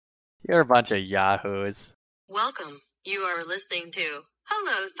You're a bunch of yahoos. Welcome. You are listening to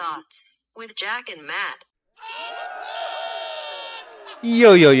Hello Thoughts with Jack and Matt.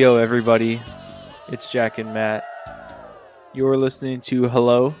 Yo, everybody. It's Jack and Matt. You're listening to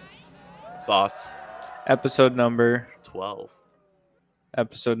Hello Thoughts episode number 12.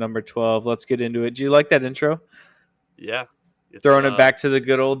 12. Let's get into it. Do you like that intro? Yeah. Throwing it back to the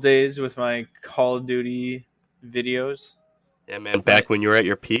good old days with my Call of Duty videos. Yeah, man. Back when you were at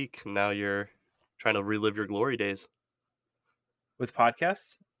your peak, now you're trying to relive your glory days. With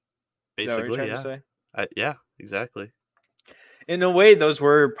podcasts? Basically, Is that what you're trying to say? Yeah, exactly. In a way, those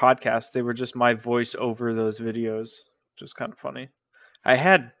were podcasts. They were just my voice over those videos, which is kind of funny. I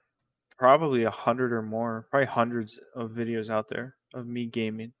had probably 100 or more, probably hundreds of videos out there of me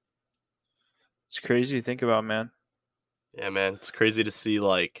gaming. It's crazy to think about, man. Yeah, man. It's crazy to see,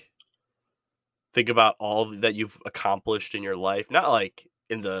 think about all that you've accomplished in your life. Not like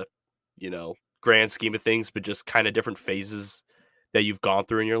in the, grand scheme of things, but just kind of different phases that you've gone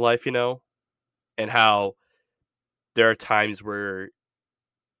through in your life, and how there are times where,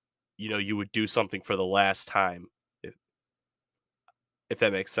 you would do something for the last time, if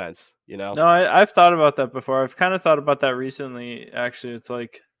that makes sense, No, I've thought about that before. I've kind of thought about that recently, actually. It's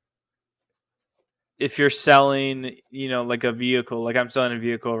like, if you're selling, like a vehicle, like I'm selling a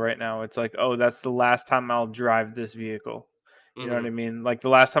vehicle right now, it's like, oh, that's the last time I'll drive this vehicle. You know what I mean? Like the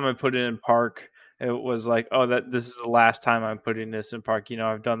last time I put it in park, it was like, oh, this is the last time I'm putting this in park.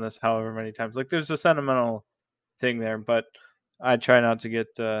 I've done this however many times. Like there's a sentimental thing there, but I try not to get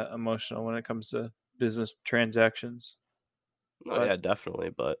emotional when it comes to business transactions. Oh, yeah,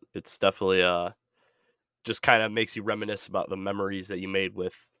 definitely. But it's definitely just kind of makes you reminisce about the memories that you made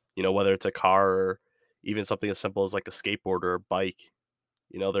with, whether it's a car or even something as simple as like a skateboard or a bike.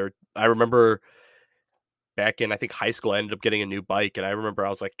 I remember back in, I think, high school, I ended up getting a new bike, and I remember I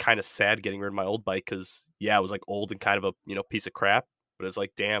was like kind of sad getting rid of my old bike because, yeah, it was like old and kind of a, piece of crap. But it's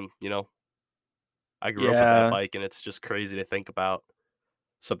like, damn, I grew up with that bike, and it's just crazy to think about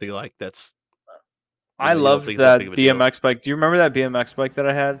something like that's. I love that BMX bike. Do you remember that BMX bike that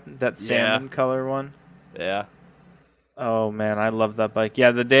I had? That salmon color one? Yeah. Oh man, I love that bike.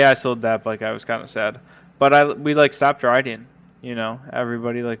 Yeah, the day I sold that bike, I was kind of sad. But we stopped riding.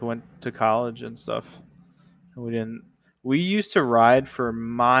 Everybody went to college and stuff. We didn't. We used to ride for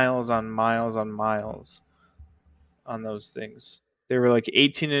miles on miles on miles on those things. They were like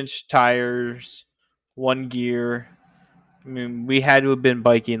 18-inch tires, one gear. I mean, we had to have been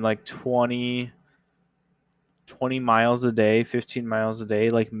biking like 20 miles a day, 15 miles a day,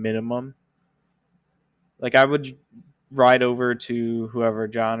 like minimum. Like I would ride over to whoever,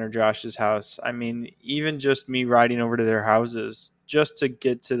 John or Josh's house. I mean, even just me riding over to their houses just to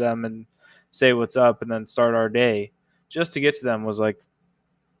get to them and say what's up and then start our day, just to get to them was like,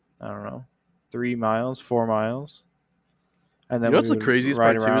 I don't know, 3 miles, 4 miles. And then what's the craziest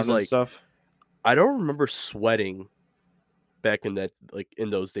part too is like stuff. I don't remember sweating back in that, in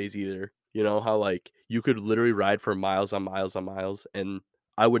those days either. How you could literally ride for miles on miles on miles and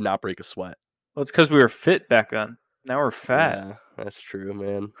I would not break a sweat. Well, it's because we were fit back then. Now we're fat. Yeah, that's true,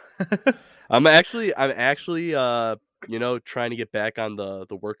 man. I'm actually trying to get back on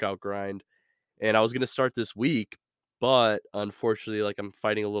the workout grind, and I was gonna start this week, but unfortunately, I'm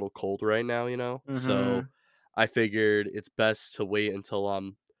fighting a little cold right now, so I figured it's best to wait until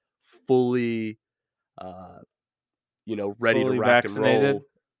I'm fully ready to rock vaccinated. and roll.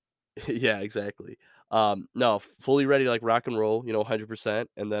 Yeah, exactly. No, fully ready to rock and roll, 100%,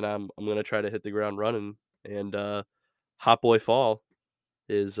 and then I'm gonna try to hit the ground running. And Hot Boy Fall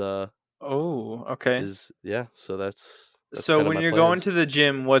is okay. So that's so when you're going to the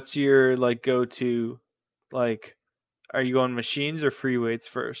gym, what's your go-to? Are you going machines or free weights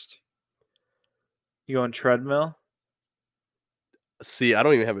first? You going treadmill? See, I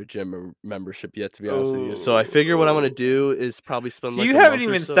don't even have a gym membership yet, to be honest with you. So I figure what I'm gonna do is probably spend. So you haven't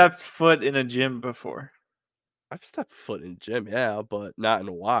even stepped foot in a gym before. I've stepped foot in a gym, yeah, but not in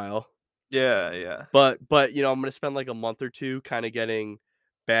a while. Yeah. But I'm gonna spend a month or two kind of getting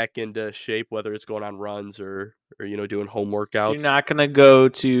back into shape, whether it's going on runs or doing home workouts. So you're not gonna go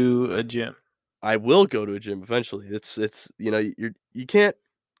to a gym. I will go to a gym eventually. It's you can't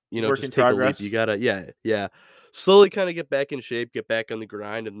just take a leap. You gotta slowly kind of get back in shape, get back on the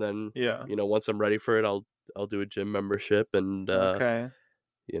grind, and then once I'm ready for it, I'll do a gym membershp and okay.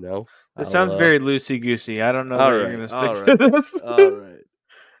 This sounds very loosey goosey. I don't know that you're gonna stick to this. All right.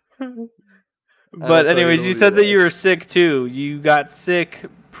 But anyways, you said that you were sick too. You got sick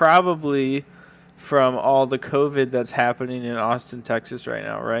probably from all the COVID that's happening in Austin, Texas right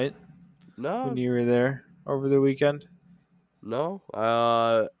now, right? No. When you were there over the weekend? No.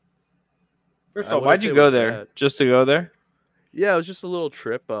 First of all, why'd you go there? Bad. Just to go there? Yeah, it was just a little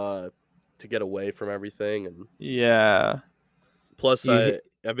trip to get away from everything, and yeah. Plus,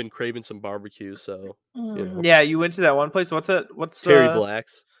 I've been craving some barbecue, so you know. Yeah, you went to that one place. What's that? What's Terry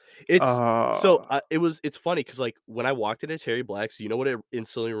Black's? It's it's funny because like when I walked into Terry Black's, you know what it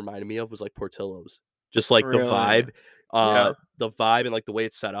instantly reminded me of was like Portillo's, just like the vibe, the vibe and like the way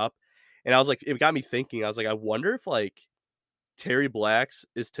it's set up. And I was like, it got me thinking. I was like, I wonder if like Terry Black's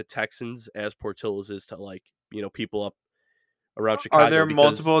is to Texans as Portillo's is to like people up around Chicago. Are there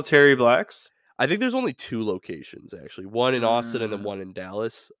multiple Terry Blacks? I think there's only 2 locations actually, one in Austin and then one in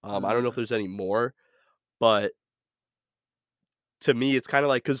Dallas. I don't know if there's any more, but to me, it's kind of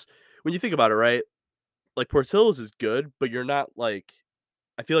like because when you think about it, right? Like Portillo's is good, but you're not like.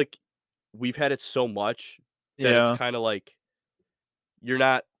 I feel like we've had it so much that it's kind of like you're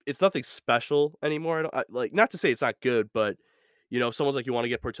not. It's nothing special anymore. Like not to say it's not good, but if someone's like you want to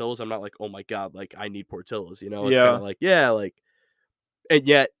get Portillo's, I'm not like oh my god, like I need Portillo's. It's kind of like like. And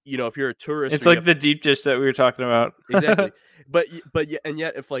yet, if you're a tourist, it's like the deep dish that we were talking about. Exactly. And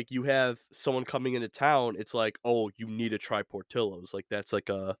yet, if like you have someone coming into town, it's like, oh, you need to try Portillo's. Like that's like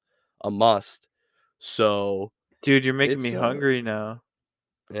a must. So, dude, you're making me hungry now.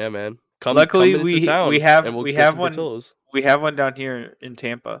 Yeah, man. Luckily, we have one. Portillo's. We have one down here in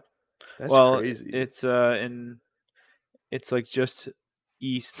Tampa. That's crazy. It's it's like just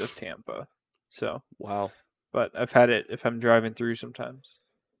east of Tampa. So wow. But I've had it if I'm driving through sometimes.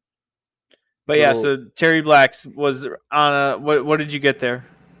 But yeah, so Terry Black's was on a what did you get there?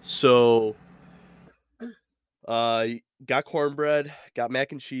 So got cornbread, got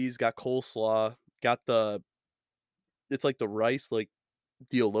mac and cheese, got coleslaw, got it's like the rice, like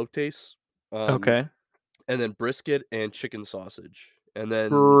the elotes. Okay. And then brisket and chicken sausage. And then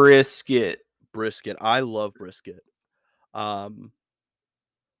brisket. I love brisket.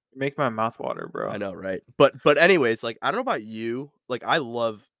 Make my mouth water, bro. I know, right? But anyways, like I don't know about you, like I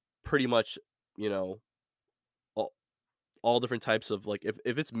love pretty much, all different types of like if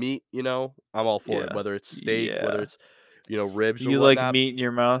it's meat, I'm all for it. Whether it's steak, whether it's ribs. You like meat in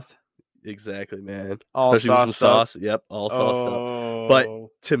your mouth? Exactly, man. All especially with some sauce. Yep, all sauce stuff. But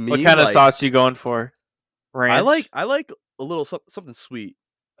to me, what kind of sauce are you going for? Ranch? I like a little something sweet.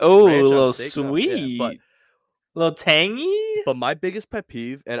 Oh, a little sweet. But a little tangy? But my biggest pet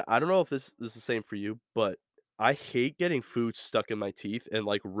peeve, and I don't know if this is the same for you, but I hate getting food stuck in my teeth and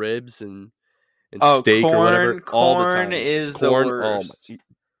like ribs and steak or whatever all the time. Corn is the worst.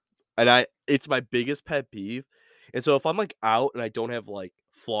 And it's my biggest pet peeve. And so if I'm like out and I don't have like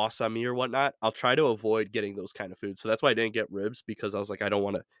floss on me or whatnot, I'll try to avoid getting those kind of foods. So that's why I didn't get ribs because I was like, I don't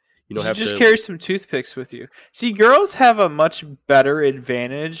want to. You should just carry some toothpicks with you. See, girls have a much better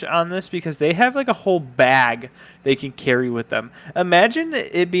advantage on this because they have like a whole bag they can carry with them. Imagine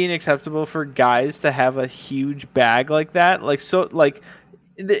it being acceptable for guys to have a huge bag like that.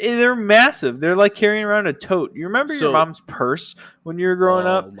 They're massive. They're like carrying around a tote. You remember your mom's purse when you were growing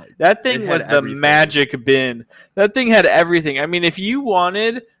up? That thing was the magic bin. That thing had everything. I mean, if you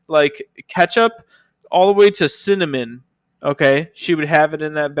wanted like ketchup all the way to cinnamon, okay, she would have it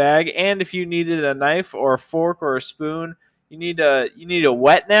in that bag. And if you needed a knife or a fork or a spoon, you need a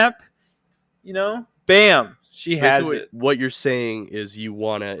wet nap, bam, she has it. What you're saying is you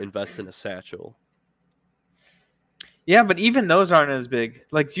want to invest in a satchel. Yeah, but even those aren't as big.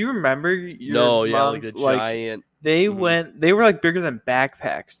 Like, do you remember your like the giant. They were like bigger than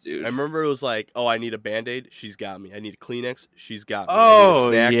backpacks, dude. I remember it was like, oh, I need a Band-Aid. She's got me. I need a Kleenex. She's got me.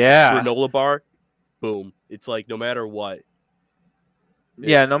 Oh, snack, yeah. Granola bar. Boom. It's like no matter what.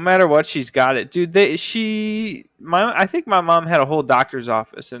 Yeah, no matter what, she's got it, dude. I think my mom had a whole doctor's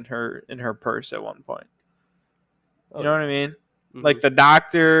office in her purse at one point. You know what I mean? Mm-hmm. Like the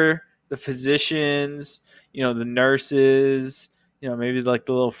doctor, the physicians, the nurses, maybe like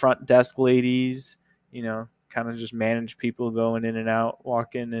the little front desk ladies, kind of just manage people going in and out,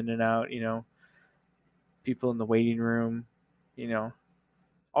 walking in and out, people in the waiting room,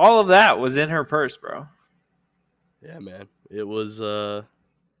 all of that was in her purse, bro. Yeah, man. It was you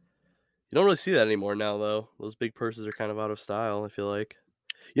don't really see that anymore now though. Those big purses are kind of out of style, I feel like.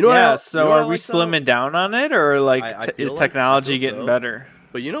 So are we slimming down on it or like is technology getting better?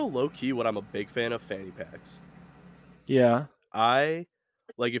 But low key what I'm a big fan of fanny packs. Yeah. I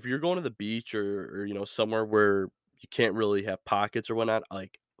like if you're going to the beach or somewhere where you can't really have pockets or whatnot,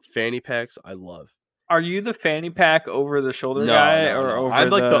 like fanny packs I love. Are you the fanny pack over the shoulder guy or over I'm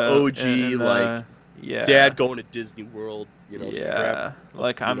like the OG dad going to Disney World,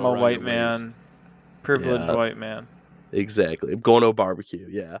 like I'm a white man, privileged white man. Exactly. I'm going to a barbecue.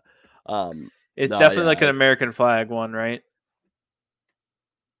 Yeah. It's definitely like an American flag one, right?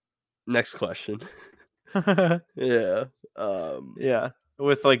 Next question. Yeah, Yeah.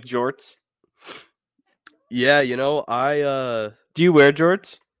 with like jorts. Yeah, you know, I Do you wear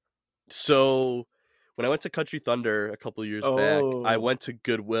jorts? so when I went to Country Thunder a couple years back, I Oh, went to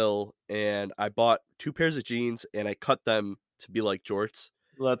Goodwill and I bought 2 pairs of jeans and I cut them to be like jorts.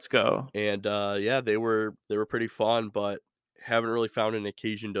 let's go. And yeah, they were pretty fun, but haven't really found an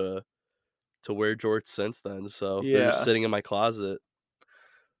occasion to wear jorts since then. So they're just Yeah. sitting in my closet.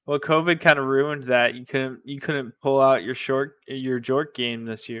 Well, COVID kind of ruined that. You couldn't pull out your jort game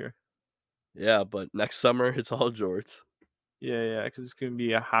this year. Yeah, but next summer it's all jorts. Yeah, because it's gonna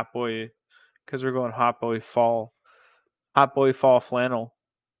be a hot boy. Because we're going hot boy fall flannel,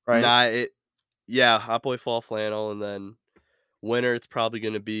 right? Nah, yeah, Hot Boy fall flannel, and then winter it's probably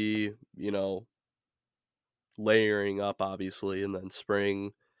gonna be, layering up obviously, and then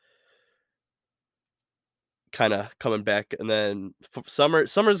spring kind of coming back, and then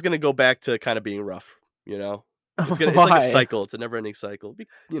summer's gonna go back to kind of being rough. It's like a Why? cycle. It's a never ending cycle.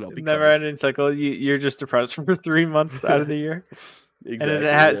 Never Because ending cycle. You're just depressed for 3 months out of the year, and it exactly.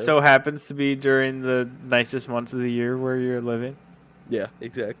 Yeah. so happens to be during the nicest months of the year where you're living. Yeah,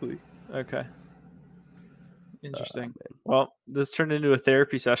 exactly. Okay, interesting. Man. Well, this turned into a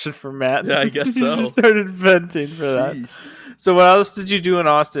therapy session for Matt. Yeah, I guess so. He just started venting for that. Sheesh. So, what else did you do in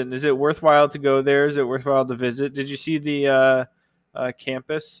Austin? Is it worthwhile to go there? Is it worthwhile to visit? Did you see the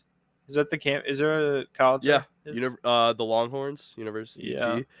campus? Is that the camp? Is there a college? Yeah, there? the Longhorns University.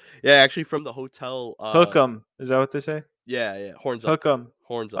 Yeah. Yeah, actually from the hotel. Hook 'em. Is that what they say? Yeah, horns up. Hook 'em.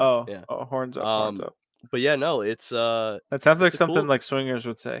 Horns up. Oh, Yeah. horns up. Horns up. But yeah, no, it's That sounds like it's a something cool- like swingers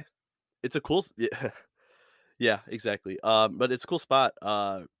would say. It's a cool. Yeah, yeah, exactly. But it's a cool spot.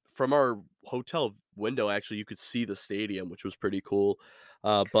 From our hotel window, actually, you could see the stadium, which was pretty cool.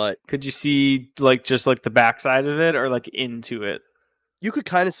 But Could you see just like the backside of it, or like into it? you could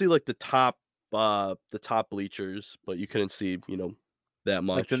kind of see like the top bleachers, but you couldn't see, that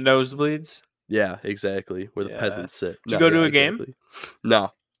much. Like the nosebleeds? Yeah, exactly. Where the Yeah. peasants sit. Did you go to a game? Exactly.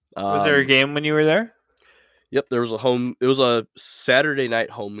 No. Was there a game when you were there? Yep, there was it was a Saturday night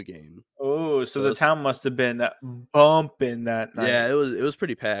home game. Oh, so the town must have been bumping that night. Yeah, it was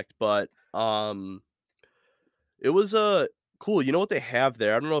pretty packed, but it was cool. You know what they have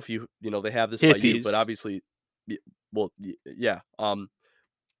there? I don't know if they have this by you, but Hippies. obviously yeah.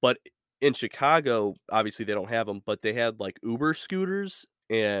 But in Chicago, obviously they don't have them, but they had like Uber scooters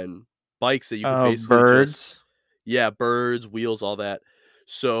and bikes that you could basically birds. birds, wheels, all that.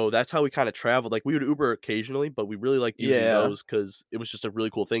 So that's how we kind of traveled. Like we would Uber occasionally, but we really liked using those because it was just a really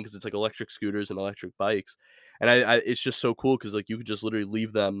cool thing because it's like electric scooters and electric bikes, and it's just so cool because like you could just literally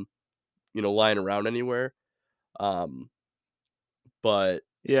leave them, lying around anywhere. But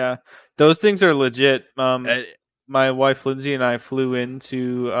yeah, those things are legit. and, My wife Lindsay and I flew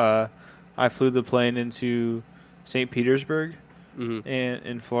the plane into St. Petersburg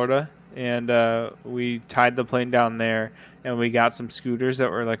in Florida, and we tied the plane down there, and we got some scooters that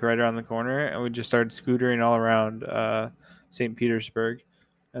were like right around the corner, and we just started scootering all around St. Petersburg,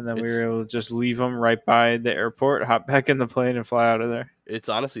 and then we were able to just leave them right by the airport, hop back in the plane, and fly out of there. It's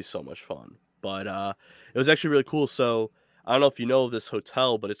honestly so much fun, but it was actually really cool. So I don't know if you know this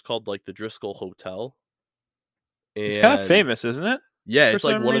hotel, but it's called like the Driscoll Hotel. It's kind of famous, isn't it? Yeah, it's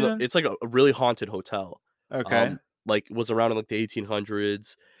like it's like a really haunted hotel. Okay. Like was around in like the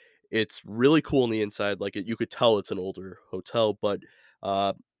 1800s. It's really cool on the inside. Like you could tell it's an older hotel. But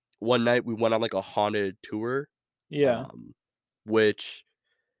one night we went on like a haunted tour. Yeah. Which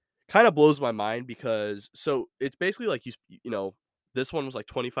kind of blows my mind because so it's basically like this one was like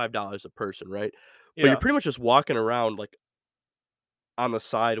 $25 a person, right? But you're pretty much just walking around like on the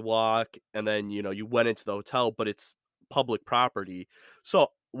sidewalk, and then you went into the hotel, but it's public property. So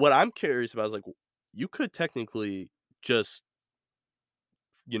what I'm curious about is like you could technically just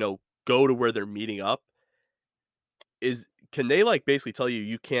go to where they're meeting up. Can they like basically tell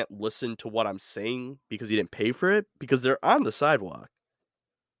you can't listen to what I'm saying because you didn't pay for it because they're on the sidewalk?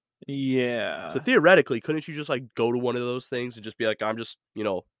 Yeah. So theoretically, couldn't you just like go to one of those things and just be like, I'm just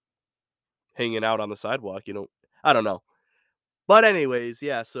hanging out on the sidewalk? I don't know. But anyways,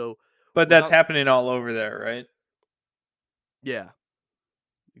 yeah. So, but that's happening all over there, right? Yeah,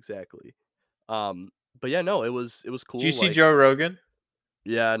 exactly. But yeah, no, it was cool. Do you see Joe Rogan?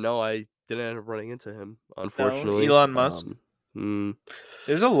 Yeah, no, I didn't end up running into him, unfortunately. No? Elon Musk.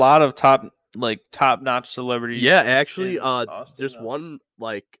 There's a lot of top-notch celebrities. Yeah, actually, there's one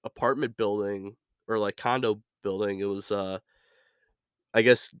like apartment building or like condo building. It was I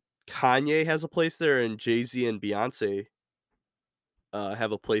guess Kanye has a place there, and Jay-Z and Beyonce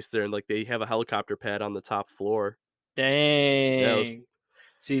have a place there, and like they have a helicopter pad on the top floor. Dang.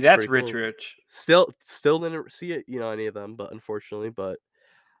 See, that's Pretty cool. rich. Still didn't see it, any of them, but unfortunately. But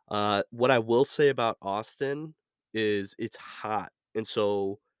what I will say about Austin is it's hot, and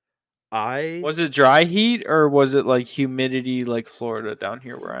so Was it dry heat or was it like humidity like Florida down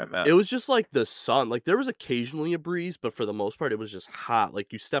here where I'm at? it was just like the sun. Like there was occasionally a breeze, but for the most part, it was just hot.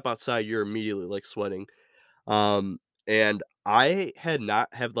 Like you step outside, you're immediately like sweating. And I had not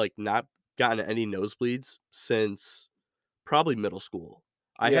gotten any nosebleeds since probably middle school.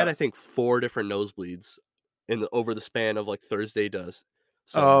 I had, Yeah. I think, 4 different nosebleeds over the span of like Thursday to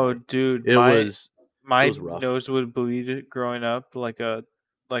Oh, Sunday. dude, It my was rough. nose would bleed growing up like a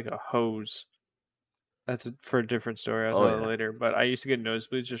hose. That's for a different story. I'll Oh tell it yeah. later. But I used to get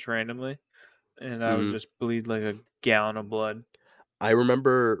nosebleeds just randomly, and I would Mhm. just bleed like a gallon of blood. I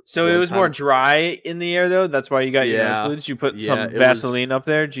remember So it one was more time. dry in the air though. That's why you got your Yeah, nosebleeds. You put yeah. some It was Vaseline up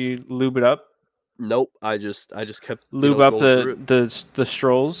there. Do you lube it up? nope. I just kept Lube up going through it. the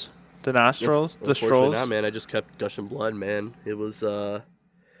strolls, the nostrils, the Unfortunately, not, strolls. man. I just kept gushing blood, man. It was a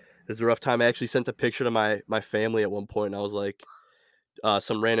rough time. I actually sent a picture to my family at one point. And I was like,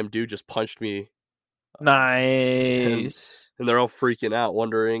 some random dude just punched me, and Nice. they're all freaking out,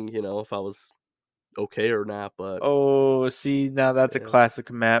 wondering, if I was okay or not. But Oh, see, now that's a yeah. classic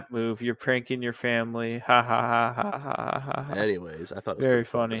Matt move. You're pranking your family. Ha ha ha ha ha ha ha. Anyways, I thought it was Very pretty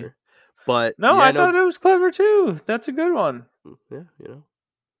funny. clever. But No, yeah, I thought it was clever too. That's a good one. yeah,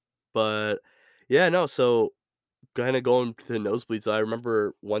 But yeah, no. So kind of going to the nosebleeds. I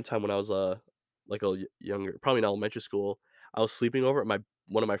remember one time when I was like younger, probably in elementary school. I was sleeping over at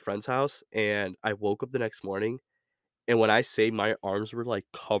one of my friend's house, and I woke up the next morning. And when I say my arms were like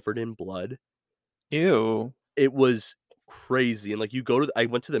covered in blood, Ew. it was crazy. And like I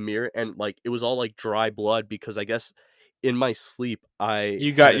went to the mirror, and like it was all like dry blood because I guess in my sleep I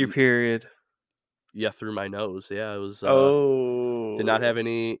You had got your period. through my nose. Yeah, it was Oh. did not have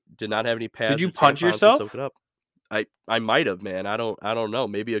any pads Did you or punch tampons to soak yourself? it up. I might have, man. I don't know.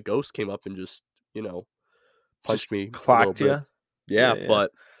 Maybe a ghost came up and just, Just punched me a little clocked bit. you? Yeah, Yeah.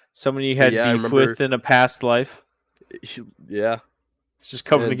 Someone you had yeah, I beef remember. with in a past life. Yeah. It's just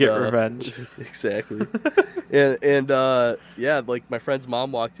coming to And, get revenge. exactly. and yeah, like my friend's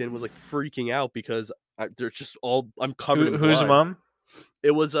mom walked in, was like freaking out because they're just I'm covered in blood. Who's mom?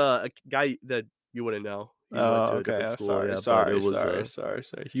 It was a guy that you wouldn't know. He went to a different school. Sorry. Yeah, but it was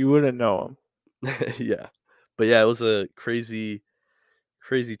Sorry. You wouldn't know him. yeah. But yeah, it was a crazy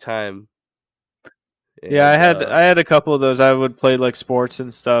time. Yeah, I And, had a couple of those. I would play like sports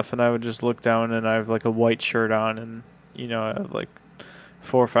and stuff, and I would just look down, and I have like a white shirt on, and I have like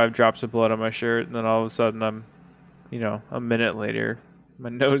 4 or 5 drops of blood on my shirt, and then all of a sudden I'm, a minute later, my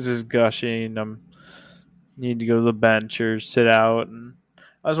nose is gushing. I'm need to go to the bench or sit out, and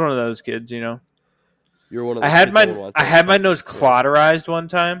I was one of those kids, you're one of I those had kids that would want I to had my touch- nose yeah. cauterized one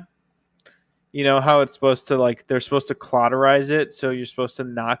time. You know how it's supposed to they're supposed to cauterize it, so you're supposed to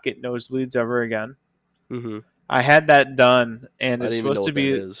not get nosebleeds ever again. Mm-hmm. I had that done, and I it's didn't even supposed know to what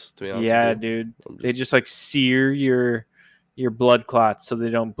be. that is, to be honest Yeah, with you. dude. They just like sear your blood clots so they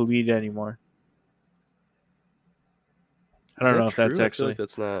don't bleed anymore. I don't know if that's true? actually. I feel like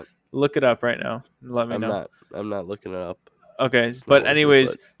that's not. Look it up right now and let me know. I'm not looking it up. Okay, but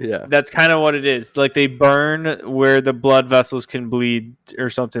anyways, yeah, that's kind of what it is. Like they burn where the blood vessels can bleed or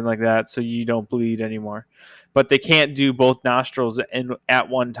something like that, so you don't bleed anymore. But they can't do both nostrils at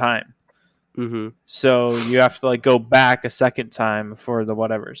one time. Mm-hmm. So you have to go back a second time for the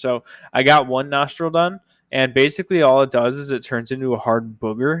whatever. So I got one nostril done, and basically all it does is it turns into a hard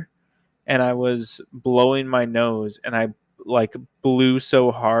booger. And I was blowing my nose, and I blew so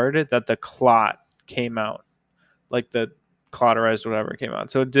hard that the clot came out, like the cauterized whatever came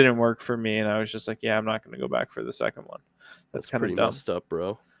out. So it didn't work for me, and I was just like, yeah, I'm not going to go back for the second one. That's kind of dumb. Messed up,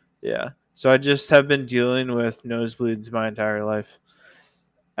 bro. Yeah. So I just have been dealing with nosebleeds my entire life.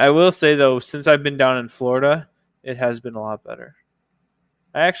 I will say though, since I've been down in Florida, it has been a lot better.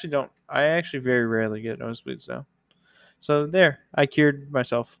 I actually very rarely get nosebleeds now. So there, I cured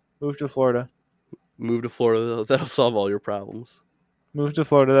myself. Moved to Florida. Move to Florida. That'll solve all your problems. Move to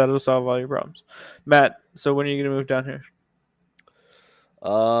Florida. That'll solve all your problems. Matt, so when are you going to move down here?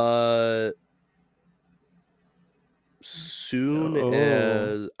 Soon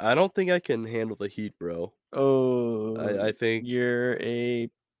as I don't think I can handle the heat, bro. Oh, I think you're a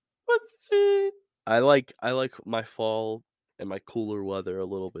pussy. I like my fall and my cooler weather a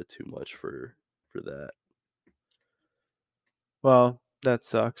little bit too much for that. Well, that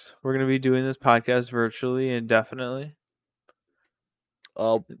sucks. We're going to be doing this podcast virtually indefinitely.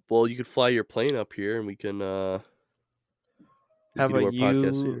 Well, you could fly your plane up here, and we can. How about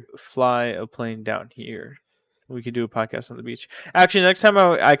you fly a plane down here? We could do a podcast on the beach. Actually, next time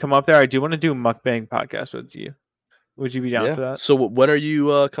I come up there, I do want to do a mukbang podcast with you. Would you be down for that? So when are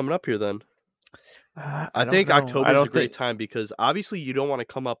you coming up here then? I think October is a great think... time because obviously you don't want to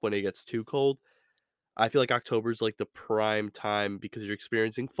come up when it gets too cold. I feel like October is like the prime time because you're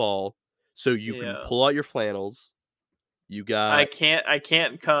experiencing fall, so you can pull out your flannels. You got. I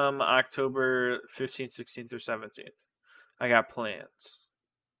can't come October 15th, 16th, or 17th. I got plans.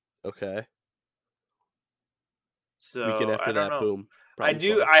 Okay. So weekend after that, boom. I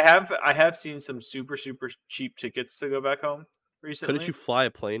do. I have seen some super cheap tickets to go back home recently. Couldn't you fly a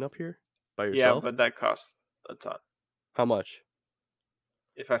plane up here by yourself? Yeah, but that costs a ton. How much?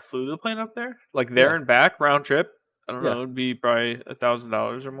 If I flew the plane up there, like there and back, round trip, I don't know, it'd be probably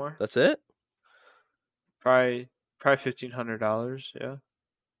 $1,000 or more. That's it? Probably $1,500, yeah.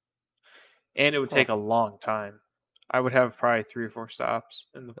 And it would take a long time. I would have probably 3 or 4 stops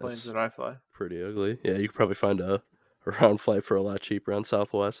in the planes that I fly. Pretty ugly. Yeah, you could probably find a round flight for a lot cheaper on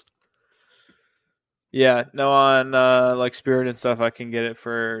Southwest. Yeah, no, on like Spirit and stuff, I can get it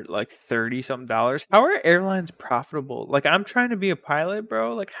for like $30-something. How are airlines profitable? Like, I'm trying to be a pilot,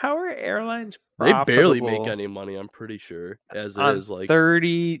 bro. Like, how are airlines profitable? They barely make any money, I'm pretty sure. As it is, like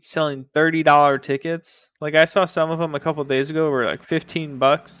selling $30 tickets. Like, I saw some of them a couple days ago were like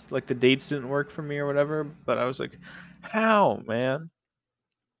 $15. Like, the dates didn't work for me or whatever. But I was like, how, man?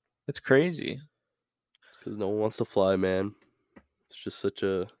 It's crazy. Because no one wants to fly, man. It's just such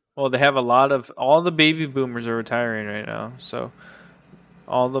a. Well, they have all the baby boomers are retiring right now, so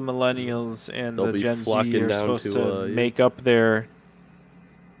all the millennials and the Gen Z are supposed to make up their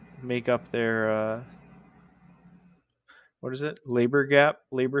what is it?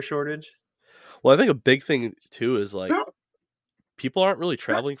 Labor shortage. Well, I think a big thing too is like people aren't really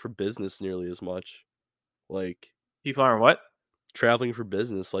traveling for business nearly as much. Like people aren't what? Traveling for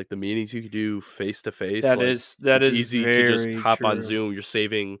business, like the meetings you could do face to face. That is easy to just hop on Zoom. You're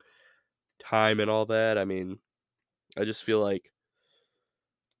saving time and all that. I mean, I just feel like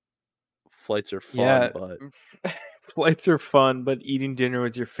flights are fun, but flights are fun, but eating dinner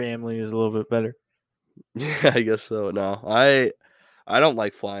with your family is a little bit better. Yeah, I guess so. No, I don't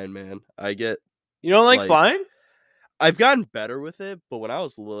like flying, man. You don't like flying? I've gotten better with it, but when I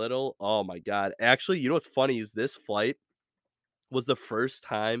was little, oh my god! Actually, you know what's funny is this flight was the first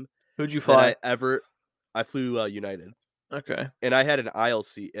time. Who'd you fly? I flew United. Okay. And I had an aisle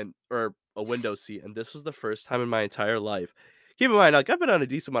seat or a window seat, and this was the first time in my entire life. Keep in mind, like I've been on a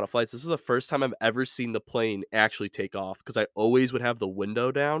decent amount of flights. This was the first time I've ever seen the plane actually take off because I always would have the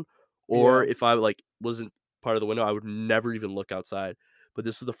window down, or if I wasn't part of the window, I would never even look outside. But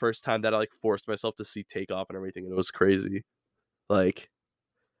this was the first time that I forced myself to see takeoff and everything, and it was crazy.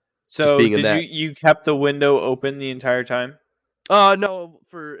 So you kept the window open the entire time? No.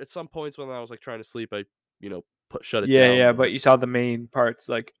 At some points when I was trying to sleep, I shut it down. Yeah, but you saw the main parts,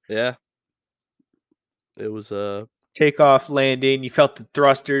 yeah. It was takeoff, landing. You felt the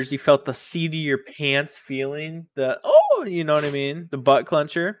thrusters. You felt the seat of your pants feeling. You know what I mean? The butt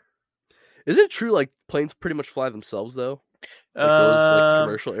clencher. Is it true? Planes pretty much fly themselves though. Those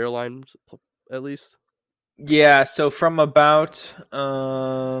commercial airlines, at least. Yeah. So from about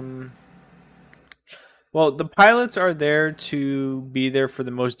well, the pilots are there to be there for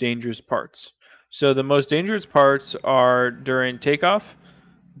the most dangerous parts. So the most dangerous parts are during takeoff,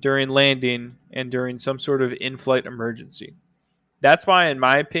 during landing, and during some sort of in-flight emergency. That's why, in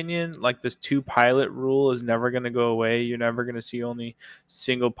my opinion, this 2-pilot rule is never going to go away. You're never going to see only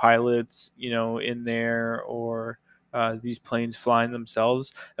single pilots, in there, or these planes flying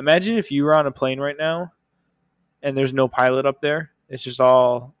themselves. Imagine if you were on a plane right now and there's no pilot up there. It's just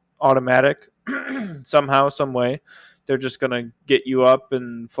all automatic. Somehow, some way, they're just gonna get you up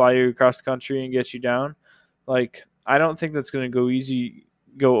and fly you across the country and get you down. I don't think that's gonna go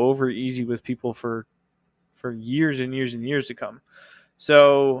over easy with people for years and years and years to come.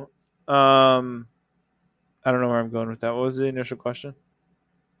 So, I don't know where I'm going with that. What was the initial question?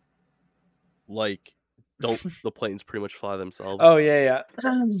 Don't the planes pretty much fly themselves? Oh yeah.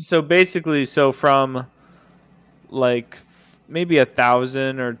 So basically, from maybe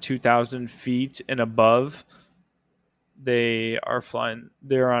 1,000 or 2,000 feet and above, they are flying.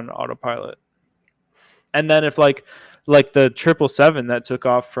 They're on autopilot. And then if the 777 that took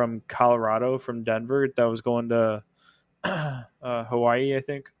off from Colorado, from Denver, that was going to Hawaii, I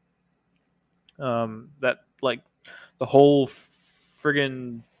think. That the whole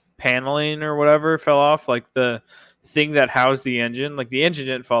friggin' paneling or whatever fell off. The thing that housed the engine, the engine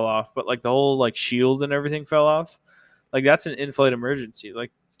didn't fall off, but the whole shield and everything fell off. That's an in-flight emergency.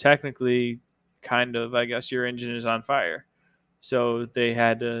 Technically, kind of, I guess your engine is on fire. So they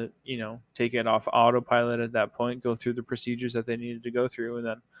had to, take it off autopilot at that point, go through the procedures that they needed to go through, and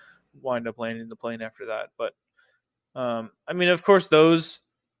then wind up landing the plane after that. But I mean, of course, those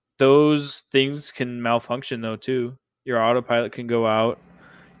things can malfunction though too. Your autopilot can go out.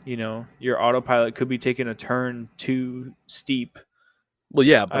 Your autopilot could be taking a turn too steep. Well,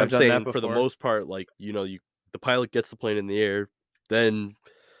 yeah, but I'm saying for the most part, like, the pilot gets the plane in the air, then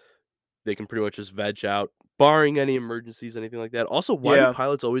they can pretty much just veg out, barring any emergencies, anything like that. Also, why do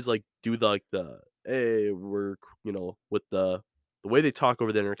pilots always do the hey, we're with the way they talk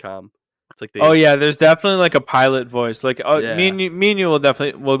over the intercom? It's like there's definitely like a pilot voice. Like, me and you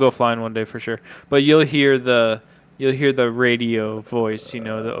we'll go flying one day for sure. But you'll hear the radio voice,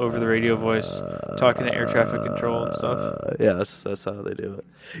 the over the radio voice talking to air traffic control and stuff. Yes, that's how they do it.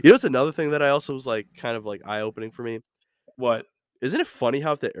 It's another thing that I also was kind of eye opening for me. What? Isn't it funny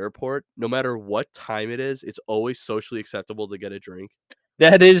how at the airport, no matter what time it is, it's always socially acceptable to get a drink?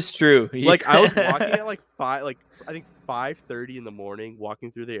 That is true. I was walking at 5:30 in the morning,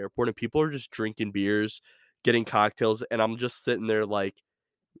 walking through the airport, and people are just drinking beers, getting cocktails, and I'm just sitting there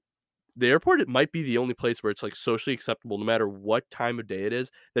the airport, it might be the only place where it's socially acceptable, no matter what time of day it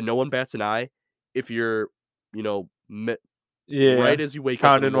is, that no one bats an eye if you're, right as you wake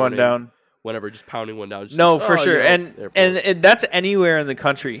up in the morning, one down. Whenever, just pounding one down. No, for sure, and that's anywhere in the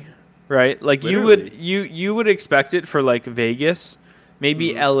country, right? Like literally. you would expect it for Vegas,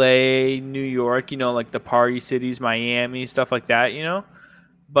 maybe LA, New York, the party cities, Miami, stuff like that,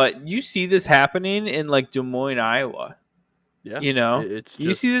 But you see this happening in Des Moines, Iowa. Yeah,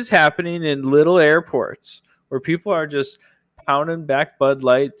 you see this happening in little airports where people are just pounding back Bud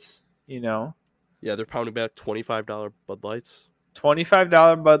Lights. Yeah, they're pounding back $25 Bud Lights.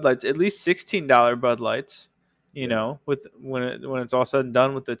 $25 Bud Lights, at least $16 Bud Lights, with when it's all said and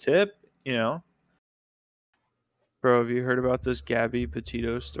done with the tip, Bro, have you heard about this Gabby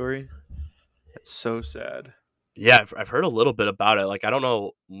Petito story? It's so sad. Yeah, I've heard a little bit about it. I don't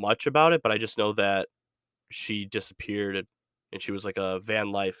know much about it, but I just know that she disappeared and she was a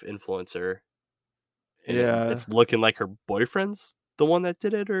van life influencer. And it's looking like her boyfriend's the one that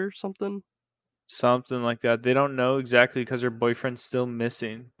did it or something. Something like that. They don't know exactly because her boyfriend's still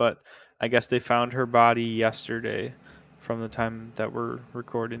missing, but I guess they found her body yesterday from the time that we're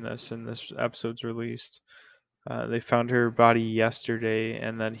recording this and this episode's released. They found her body yesterday,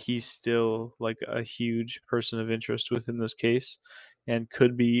 and then he's still a huge person of interest within this case and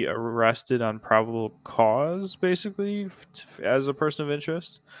could be arrested on probable cause, basically, as a person of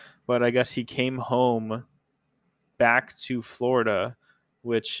interest. But I guess he came home back to Florida,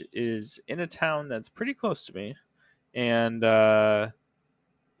 which is in a town that's pretty close to me, and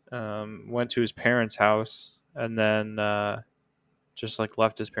went to his parents' house, and then just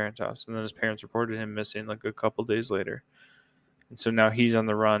left his parents' house, and then his parents reported him missing a couple days later. And so now he's on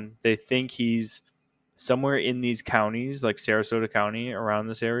the run. They think he's somewhere in these counties, like Sarasota County, around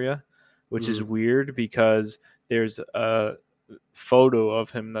this area, which is weird because there's a photo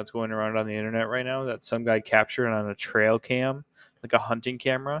of him that's going around on the internet right now that some guy captured on a trail cam, a hunting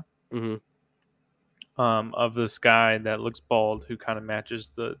camera, of this guy that looks bald who kind of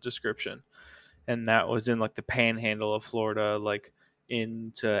matches the description. And that was in the panhandle of Florida,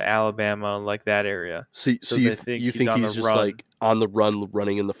 into Alabama, that area. So you think he's just on the run,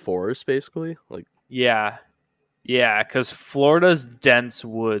 running in the forest, basically? Yeah, because Florida's dense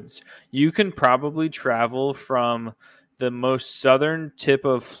woods. You can probably travel from the most southern tip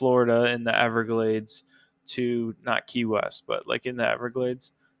of Florida in the Everglades to, not Key West, but in the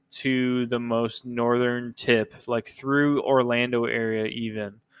Everglades, to the most northern tip, through Orlando area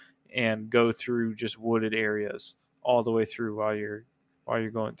even, and go through just wooded areas all the way through while you're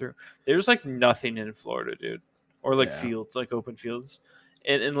going through. There's nothing in Florida, dude, or fields, open fields.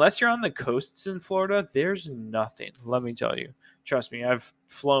 And unless you're on the coasts in Florida, there's nothing. Let me tell you. Trust me, I've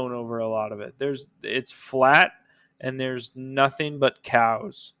flown over a lot of it. It's flat, and there's nothing but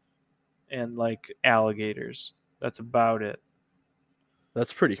cows and alligators. That's about it.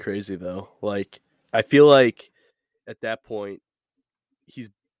 That's pretty crazy, though. I feel like at that point, he's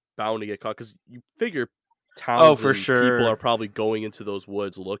bound to get caught because you figure towns for sure. People are probably going into those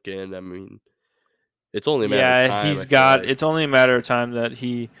woods looking. I mean, it's only a matter of time. It's only a matter of time that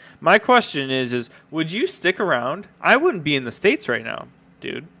he. My question is would you stick around? I wouldn't be in the States right now,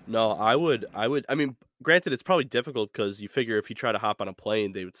 dude. No, I would. I mean, granted, it's probably difficult because you figure if he tried to hop on a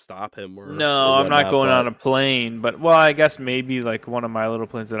plane, they would stop him. No, I'm not going on a plane. But I guess maybe one of my little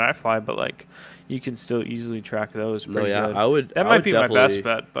planes that I fly. But you can still easily track those. Pretty good. I would. That might be my best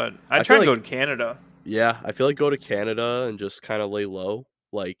bet. But I'd try to go to Canada. Yeah, I feel go to Canada and just kind of lay low,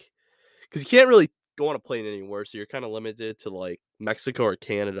 because you can't really go on a plane anywhere, so you're kind of limited to like Mexico or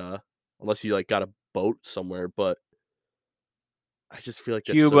Canada, unless you like got a boat somewhere. But I just feel like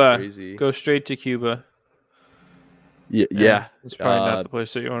that's Cuba. so crazy. Go straight to Cuba. Yeah. It's probably not the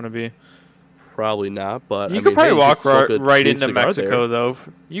place that you want to be. Probably not, but you could probably walk right into Mexico, though.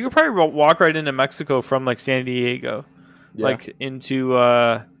 You could probably walk right into Mexico from like San Diego, like into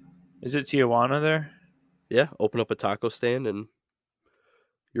is it Tijuana there? Yeah, open up a taco stand and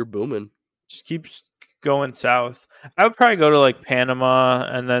you're booming. Just keep going south. I would probably go to like Panama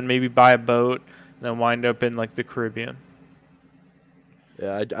and then maybe buy a boat and then wind up in like the Caribbean.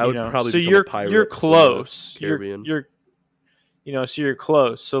 Yeah, I would probably. So you're close. You're so you're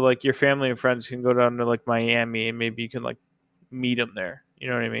close. So like your family and friends can go down to like Miami and maybe you can like meet them there. You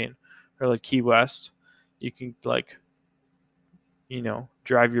know what I mean? Or like Key West. You can like,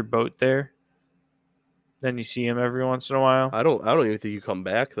 drive your boat there. Then you see them every once in a while. I don't even think you come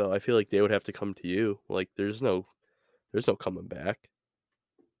back though. I feel like they would have to come to you. Like there's no coming back.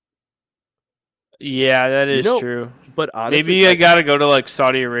 Yeah, that is true. But honestly, maybe I gotta go to like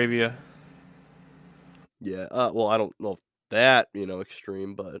Saudi Arabia. Yeah. Well, I don't know if that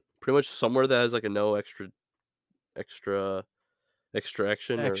extreme, but pretty much somewhere that has like a no extraction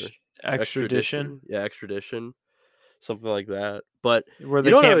or extradition. Yeah, extradition, something like that. But where they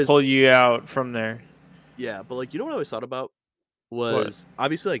can't pull you out from there. Yeah, but like what I always thought about was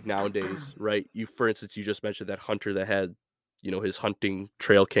obviously like nowadays, right? For instance, you just mentioned that hunter that had his hunting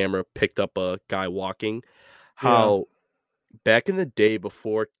trail camera picked up a guy walking. How back in the day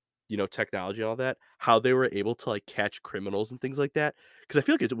before technology and all that, how they were able to like catch criminals and things like that, because I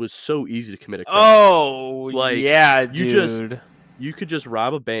feel like it was so easy to commit a crime. Oh, like, yeah, dude. You could just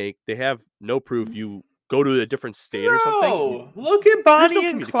rob a bank. They have no proof. You go to a different state or something. Look at Bonnie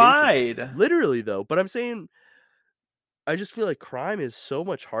and Clyde. Literally though, but I'm saying, I just feel like crime is so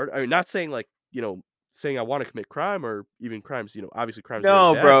much harder. I mean, not saying like saying I want to commit crime or even crimes. Obviously crimes.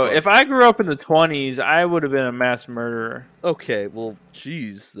 No, bad, bro. If I grew up in the 20s, I would have been a mass murderer. Okay, well,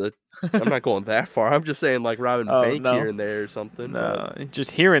 geez, I'm not going that far. I'm just saying like robbing bank here and there or something. No,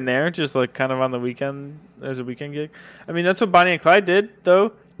 just here and there, just like kind of on the weekend as a weekend gig. I mean, that's what Bonnie and Clyde did,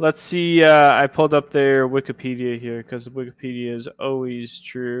 though. Let's see. I pulled up their Wikipedia here because Wikipedia is always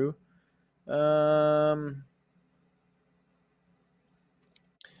true.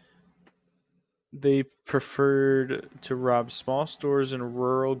 They preferred to rob small stores and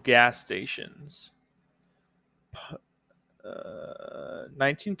rural gas stations.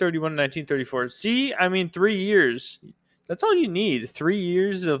 1931 to 1934. See, I mean, 3 years. That's all you need. 3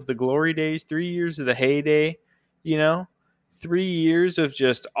 years of the glory days, 3 years of the heyday, 3 years of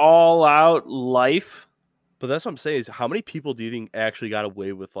just all out life. But that's what I'm saying is, how many people do you think actually got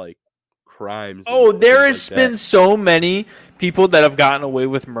away with like crimes? Oh, there has been so many people that have gotten away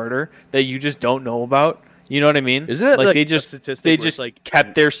with murder that you just don't know about. You know what I mean? Isn't it like they just like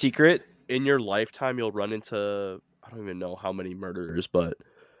kept their secret? In your lifetime, you'll run into, I don't even know how many murderers, but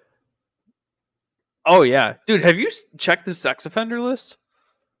oh yeah, dude, have you checked the sex offender list?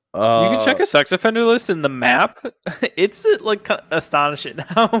 You can check a sex offender list in the map. It's like astonishing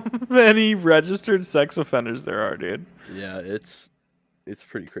how many registered sex offenders there are, dude. Yeah, it's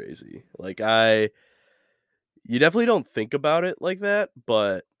pretty crazy. Like you definitely don't think about it like that,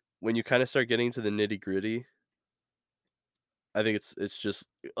 but when you kind of start getting to the nitty-gritty, I think it's just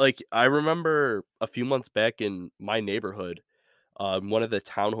like, I remember a few months back in my neighborhood, one of the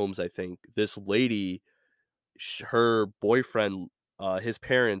townhomes, I think this lady, her boyfriend, his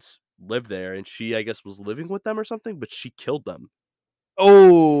parents lived there, and she, I guess, was living with them or something, but she killed them.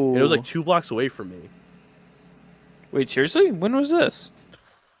 Oh, and it was like 2 blocks away from me. Wait, seriously? When was this?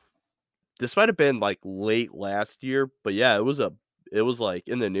 This might have been like late last year, but yeah, it was like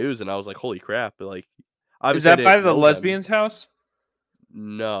in the news, and I was like, holy crap. But like, is that by the lesbian's house?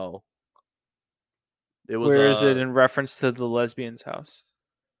 No. It was. Where is it in reference to the lesbian's house?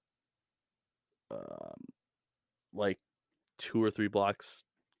 Like 2 or 3 blocks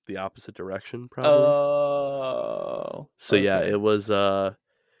the opposite direction, probably. Oh. So okay. Yeah, it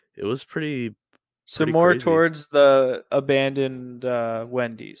was pretty. So more crazy. Towards the abandoned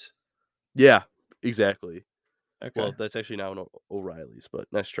Wendy's. Yeah, exactly. Okay. Well, that's actually now an O'Reilly's, but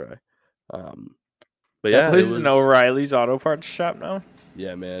nice try. But yeah, this is an O'Reilly's auto parts shop now.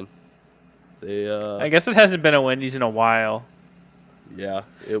 Yeah, man. They. I guess it hasn't been a Wendy's in a while. Yeah,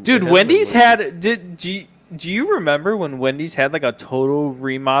 dude. Wendy's had. Do you remember when Wendy's had like a total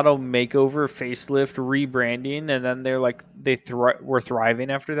remodel, makeover, facelift, rebranding, and then they're like were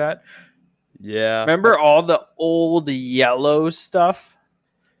thriving after that? Yeah. Remember all the old yellow stuff?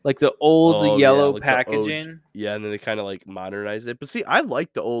 Like the old yellow packaging? Yeah, and then they kind of like modernized it. But see, I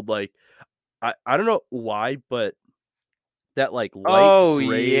like the old, like, I don't know why, but that like light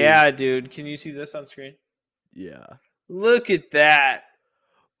gray. Yeah, dude. Can you see this on screen? Yeah. Look at that.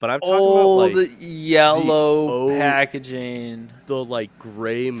 But I'm talking about like yellow packaging. The like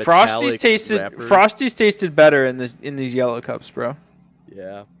gray metallic Frosties tasted better in these yellow cups, bro.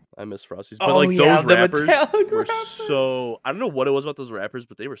 Yeah, I miss Frosties. But like those wrappers were so, I don't know what it was about those wrappers,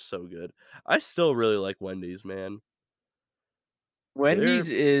 but they were so good. I still really like Wendy's, man. Wendy's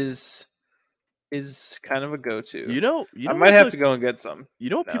is kind of a go-to. You know I might have to go and get some.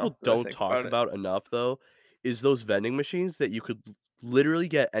 You know what people don't talk about enough though is those vending machines that you could literally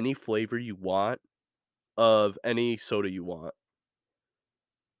get any flavor you want of any soda you want.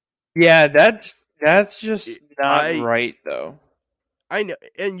 Yeah, that's just not right though. I know,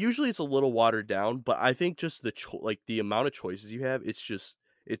 and usually it's a little watered down, but I think just the amount of choices you have, it's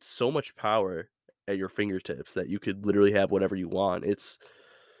so much power at your fingertips that you could literally have whatever you want.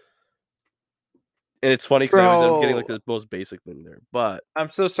 And it's funny because I was getting like the most basic thing there, but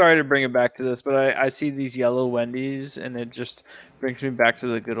I'm so sorry to bring it back to this, but I see these yellow Wendy's and it just brings me back to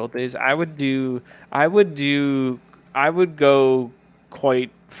the good old days. I would go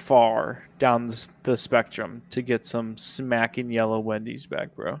quite far down the spectrum to get some smacking yellow Wendy's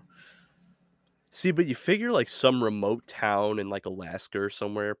back, bro. See, but you figure like some remote town in like Alaska or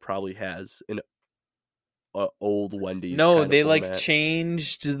somewhere probably has an old Wendy's. No, they like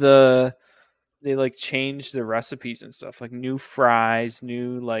changed the recipes and stuff, like new fries,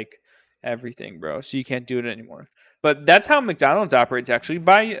 new like everything, bro. So you can't do it anymore. But that's how McDonald's operates, actually,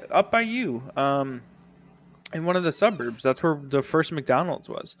 up by you, in one of the suburbs. That's where the first McDonald's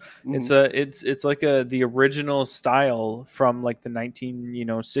was. It's like the original style from like the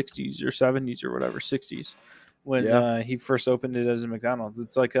 1960s or 70s or whatever, 60s, when he first opened it as a McDonald's.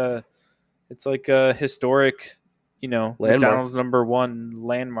 It's like a historic, landmark. McDonald's #1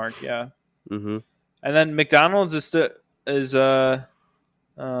 landmark. Yeah. Mm-hmm. And then McDonald's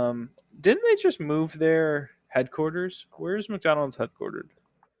didn't they just move their headquarters? Where is McDonald's headquartered?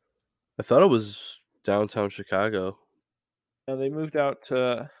 I thought it was downtown Chicago. No, they moved out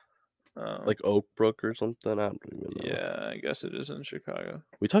to like Oak Brook or something. I don't even know. Yeah, I guess it is in Chicago.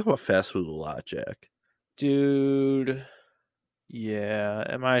 We talk about fast food a lot, Jack. Dude. Yeah.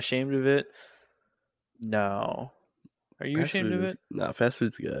 Am I ashamed of it? No. Are you ashamed of it? No, fast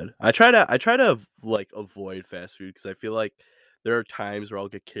food's good. I try to like avoid fast food because I feel like there are times where I'll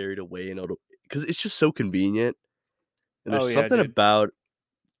get carried away and because it's just so convenient. And there's something about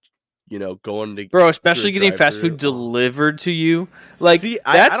going to especially getting fast food delivered to you. Like, see,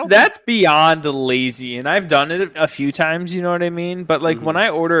 that's beyond lazy, and I've done it a few times, you know what I mean? But like when I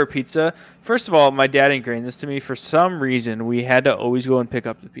order a pizza, first of all, my dad ingrained this to me. For some reason, we had to always go and pick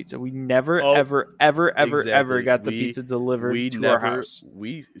up the pizza. We never ever got the pizza delivered to our house.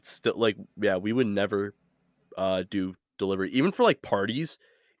 We still we would never do delivery, even for like parties.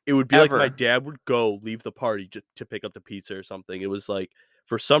 It would be like my dad would leave the party to pick up the pizza or something. It was like,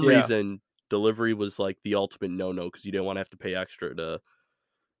 for some reason, delivery was like the ultimate no-no because you didn't want to have to pay extra to,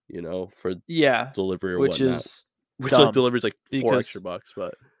 for delivery or whatnot. Which like delivery is like $4 extra, but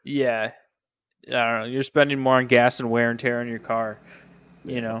I don't know. You're spending more on gas and wear and tear on your car,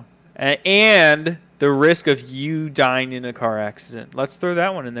 and the risk of you dying in a car accident. Let's throw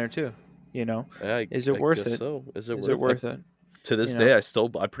that one in there too. Is it worth it? So. Is it worth it? To this day, I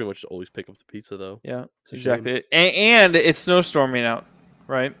pretty much always pick up the pizza though. Yeah, exactly. And it's snowstorming out.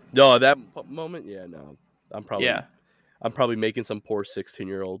 Right? No, that moment, no. I'm probably making some poor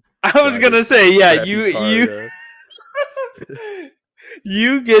 16-year-old. I was gonna say, you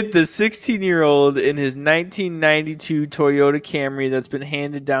you get the 16-year-old in his 1992 Toyota Camry that's been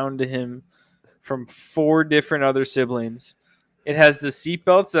handed down to him from 4 different other siblings. It has the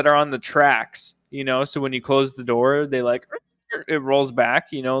seatbelts that are on the tracks, so when you close the door, it rolls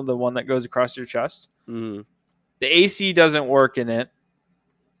back, the one that goes across your chest. Mm-hmm. The AC doesn't work in it.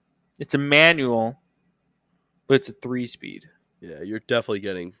 It's a manual, but it's a 3-speed. Yeah, you're definitely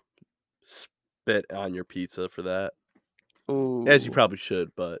getting spit on your pizza for that. Ooh. As you probably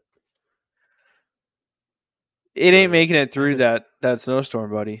should, but it ain't making it through that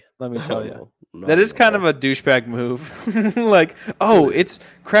snowstorm, buddy. Let me tell you. That is kind of a douchebag move. Like, it's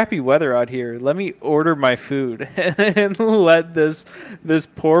crappy weather out here. Let me order my food and let this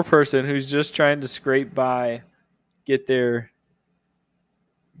poor person who's just trying to scrape by get their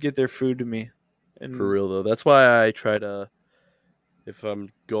food to me. And for real though, that's why I try to, if I'm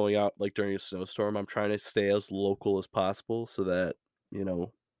going out like during a snowstorm, I'm trying to stay as local as possible so that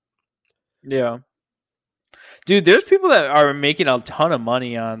Yeah, dude, there's people that are making a ton of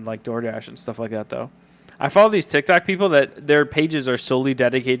money on like DoorDash and stuff like that though. I follow these TikTok people that their pages are solely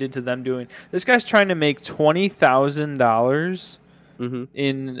dedicated to them doing. This guy's trying to make $20,000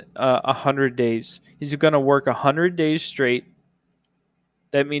 in 100 days. He's going to work 100 days straight.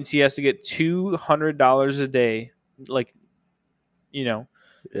 That means he has to get $200 a day, like, in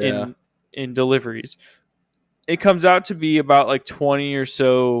deliveries. It comes out to be about like 20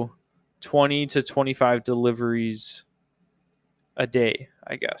 to 25 deliveries a day,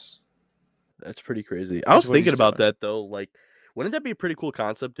 I guess. That's pretty crazy. I was thinking about that though. Like, wouldn't that be a pretty cool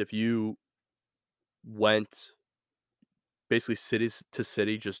concept if you went basically cities to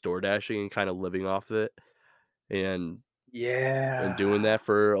city, just door dashing and kind of living off of it, and doing that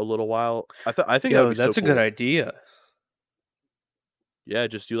for a little while? I think that's a good idea. Yeah,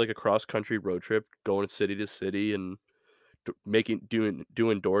 just do like a cross country road trip, going city to city, and doing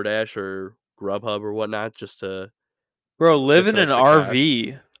DoorDash or Grubhub or whatnot, just to live in an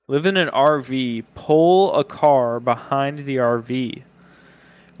RV. Live in an RV. Pull a car behind the RV.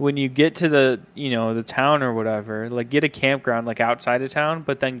 When you get to the town or whatever, like get a campground like outside of town,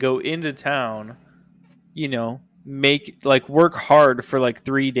 but then go into town. Work hard for like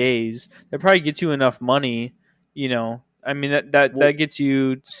 3 days. That probably gets you enough money. I mean that gets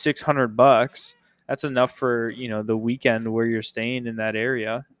you $600. That's enough for the weekend where you're staying in that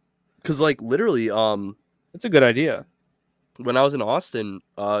area. Because like literally, that's a good idea. When I was in Austin,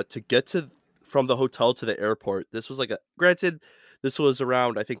 to get from the hotel to the airport, this was like granted, this was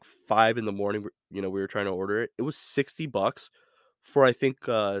around I think 5 a.m. We were trying to order it. It was $60 for I think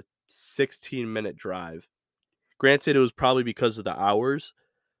 16-minute drive. Granted, it was probably because of the hours,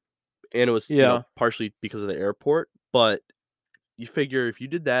 and it was partially because of the airport. But you figure if you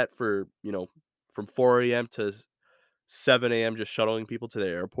did that for from 4 a.m. to 7 a.m. just shuttling people to the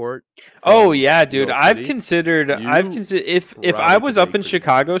airport. Oh yeah, dude. I've considered if I was up in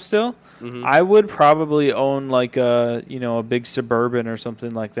Chicago still, I would probably own like a big Suburban or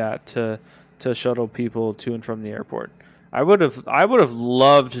something like that to shuttle people to and from the airport. I would have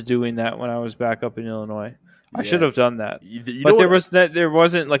loved doing that when I was back up in Illinois. I should have done that. But there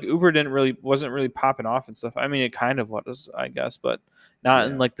wasn't like Uber wasn't really popping off and stuff. I mean, it kind of was, I guess, but not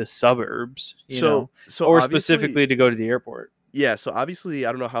in like the suburbs, or specifically to go to the airport. Yeah. So obviously,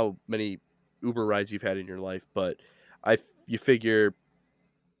 I don't know how many Uber rides you've had in your life, but you figure,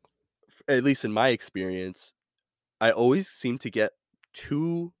 at least in my experience, I always seem to get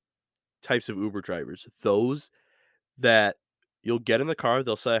 2 types of Uber drivers. Those that you'll get in the car,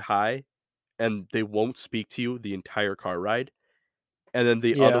 they'll say hi, and they won't speak to you the entire car ride. And then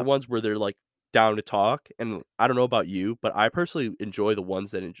the other ones where they're like down to talk. And I don't know about you, but I personally enjoy the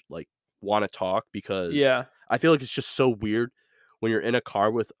ones that like want to talk, because I feel like it's just so weird when you're in a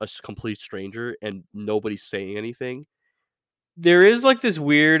car with a complete stranger and nobody's saying anything. There is like this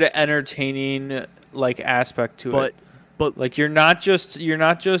weird entertaining like aspect to it. But like you're not just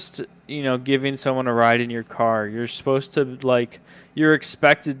giving someone a ride in your car. You're supposed to you're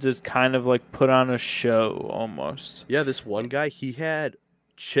expected to kind of like put on a show almost. Yeah, this one guy, he had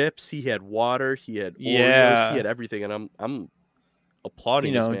chips, he had water, he had Oreos, he had everything, and I'm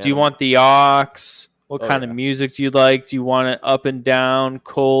applauding this man. Do you want the aux? What kind of music do you like? Do you want it up and down,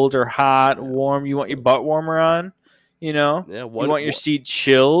 cold or hot, warm? You want your butt warmer on? You want your seat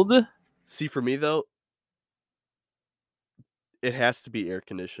chilled? See, for me though, it has to be air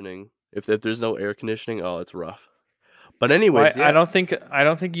conditioning. If there's no air conditioning, it's rough. But anyways, I don't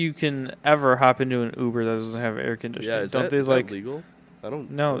think you can ever hop into an Uber that doesn't have air conditioning. Yeah, is that legal? I don't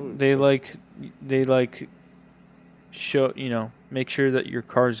know. They show make sure that your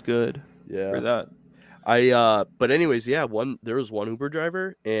car's good. Yeah. For that. But anyways, there was one Uber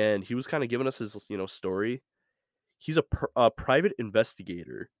driver, and he was kind of giving us his story. He's a private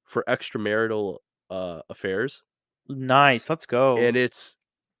investigator for extramarital affairs. Nice, let's go. And it's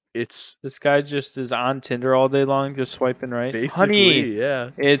this guy just is on Tinder all day long, just swiping right. Basically,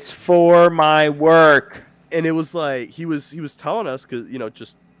 honey, it's for my work. And it was like he was telling us, because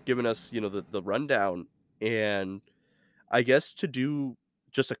just giving us the rundown, and I guess to do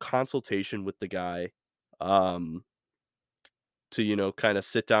just a consultation with the guy, to kind of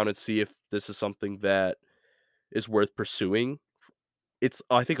sit down and see if this is something that is worth pursuing. It's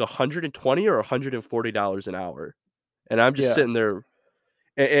I think $120 or $140 an hour. And I'm just sitting there,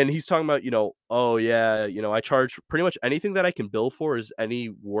 and he's talking about, I charge pretty much anything that I can bill for is any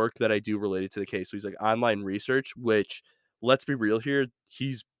work that I do related to the case. So he's like online research, which, let's be real here,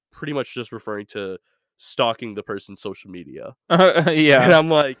 he's pretty much just referring to stalking the person's social media. Yeah. And I'm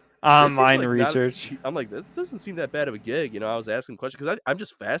like, online research. I'm like, that doesn't seem that bad of a gig. I was asking questions because I'm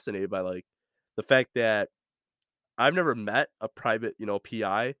just fascinated by like the fact that I've never met a private,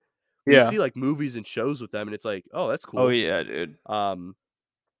 PI You see like movies and shows with them, and it's like, oh, that's cool. Oh yeah, dude.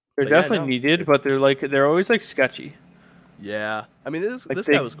 They're But definitely needed, but they're always like sketchy. Yeah, I mean this Like,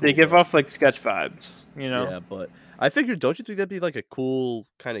 guy was cool. They give off like sketch vibes, you know. Yeah, but I figured, don't you think that'd be like a cool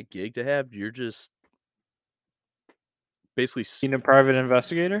kind of gig to have? You're just basically being a private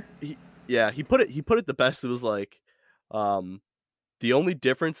investigator. He put it the best. It was like, the only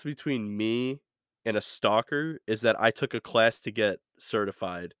difference between me and a stalker is that I took a class to get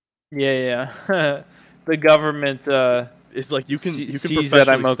certified. Yeah. The government it's like you can sees that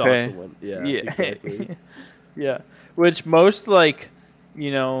I'm okay. Someone. Yeah, exactly. Yeah, which most like,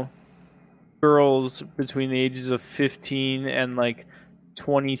 you know, girls between the ages of 15 and like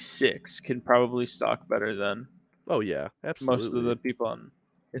 26 can probably stalk better than yeah, absolutely. most of the people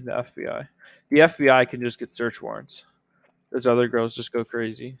in the FBI. The FBI can just get search warrants. Those other girls just go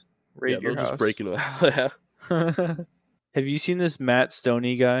crazy. Raid your house. Just break into it. Have you seen this Matt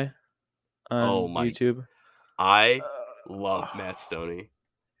Stoney guy on YouTube? I love Matt Stoney.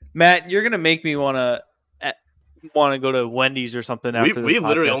 Matt, you're gonna make me want to go to Wendy's or something after this. We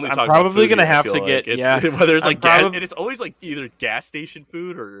literally podcast. only I'm talk probably about food, gonna have to get whether it's like it's always like either gas station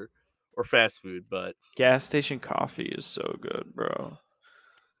food or fast food, but gas station coffee is so good, bro.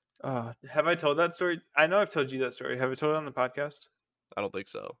 Have I told that story? I know I've told you that story. Have I told it on the podcast? I don't think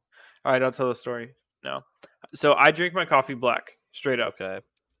so. All right, I'll tell the story. No. So I drink my coffee black, straight up. Okay.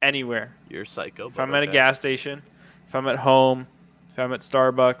 Anywhere. You're psycho. If I'm at a gas station, if I'm at home, if I'm at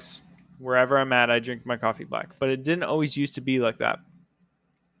Starbucks, wherever I'm at, I drink my coffee black. But it didn't always used to be like that.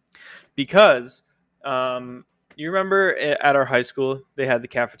 Because you remember at our high school, they had the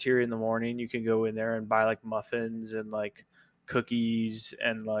cafeteria in the morning. You can go in there and buy like muffins and like cookies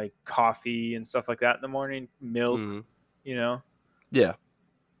and like coffee and stuff like that in the morning. Milk, you know? Yeah.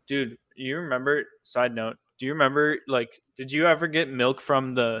 Dude, you remember, side note, do you remember, like, did you ever get milk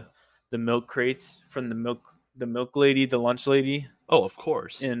from the milk crates from the milk lady, the lunch lady? Oh, of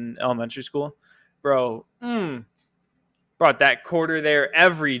course. In elementary school? Bro, brought that quarter there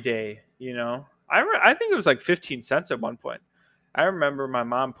every day, you know? I think it was like 15 cents at one point. I remember my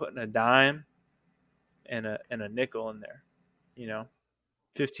mom putting a dime and a nickel in there, you know?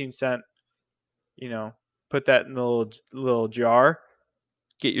 15 cent, you know, put that in the little jar.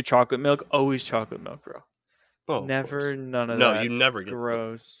 Get your chocolate milk. Always chocolate milk, bro. Oh, never none of that. No, you never get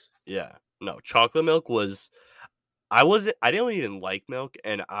gross. Yeah. No, chocolate milk was I didn't even like milk,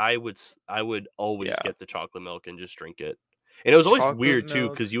 and I would always get the chocolate milk and just drink it. And it was always weird too,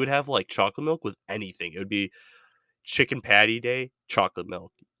 because you would have like chocolate milk with anything. It would be chicken patty day, chocolate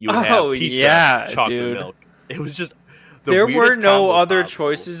milk. You would have pizza, chocolate milk. It was just there were no other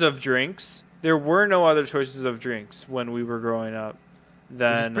choices of drinks. There were no other choices of drinks when we were growing up.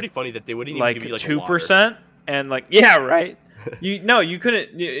 Then it's pretty funny that they wouldn't even like give you like 2% and like right. You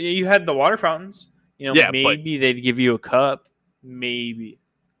couldn't. You had the water fountains. You know, maybe they'd give you a cup, maybe.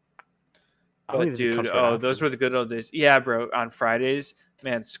 But dude, those were the good old days. Yeah, bro. On Fridays,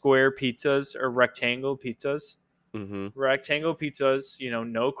 man, square pizzas or rectangle pizzas. Rectangle pizzas. You know,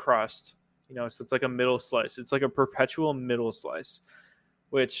 no crust. You know, so it's like a middle slice. It's like a perpetual middle slice,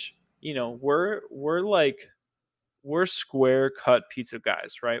 which, you know, we're square cut pizza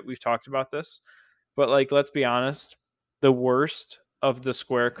guys, right? We've talked about this, but like, let's be honest, the worst of the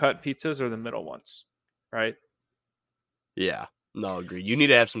square cut pizzas are the middle ones, right? Yeah, no, agreed. You need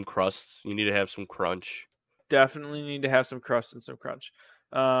to have some crust. You need to have some crunch. Definitely need to have some crust and some crunch.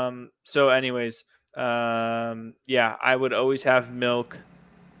 So anyways, yeah, I would always have milk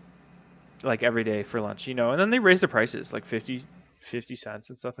like every day for lunch, you know, and then they raised the prices like 50 cents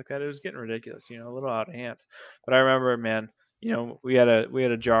and stuff like that. It was getting ridiculous, you know, a little out of hand. But I remember, man, you know, we had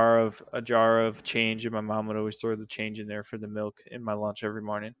a jar of change, and my mom would always throw the change in there for the milk in my lunch every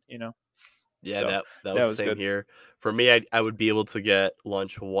morning, you know. Yeah, so that was the same good. Here. For me, I would be able to get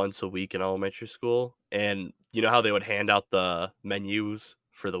lunch once a week in elementary school, and you know how they would hand out the menus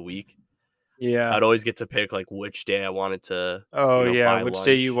for the week? Yeah. I'd always get to pick like which day I wanted to buy which lunch.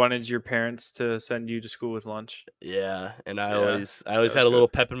 Day you wanted your parents to send you to school with lunch. Yeah, and I always had a little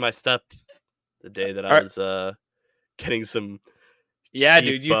pep in my step the day that I was getting some cheap,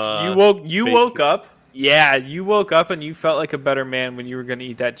 dude, you woke up. Yeah, you woke up and you felt like a better man when you were going to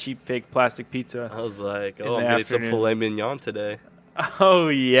eat that cheap fake plastic pizza. I was like, I'm getting some filet mignon today. Oh,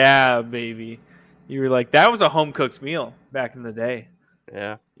 yeah, baby. You were like, that was a home-cooked meal back in the day.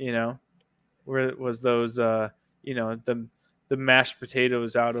 Yeah. You know, where it was those, you know, the mashed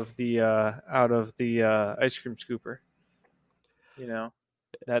potatoes out of the ice cream scooper. You know,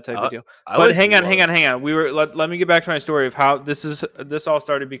 that type of deal. But hang on. We were let me get back to my story of how this all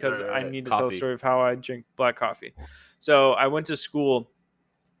started, because I need to tell the story of how I drink black coffee. So I went to school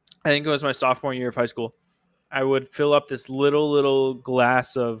I think it was my sophomore year of high school. I would fill up this little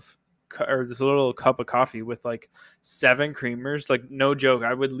glass of, or this little cup of coffee with like 7 creamers. Like, no joke.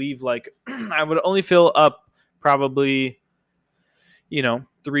 I would leave like, I would only fill up probably,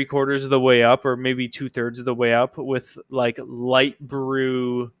 3/4 of the way up, or maybe 2/3 of the way up with like light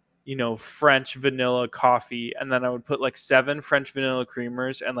brew, French vanilla coffee. And then I would put like 7 French vanilla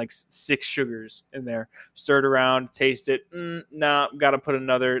creamers and like 6 sugars in there, stir it around, taste it. Nah, got to put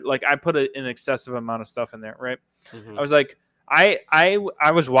another, like I put an excessive amount of stuff in there. Right. Mm-hmm. I was like, I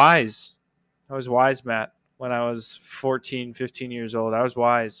was wise. I was wise, Matt, when I was 14, 15 years old. I was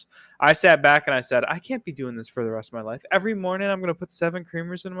wise. I sat back and I said, I can't be doing this for the rest of my life. Every morning I'm going to put 7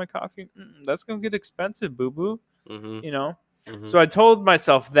 creamers in my coffee. That's going to get expensive, boo-boo. Mm-hmm. So I told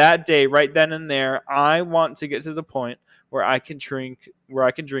myself that day, right then and there, I want to get to the point where I can drink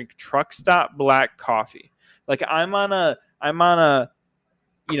truck stop black coffee. Like I'm on a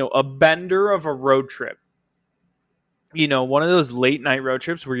a bender of a road trip. One of those late night road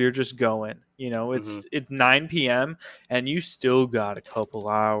trips where you're just going, it's 9 p.m. and you still got a couple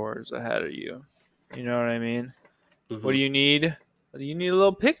hours ahead of you. You know what I mean? Mm-hmm. What do you need? You need a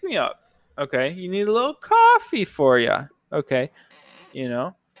little pick me up. Okay. You need a little coffee for you. Okay.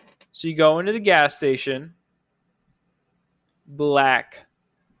 So you go into the gas station, black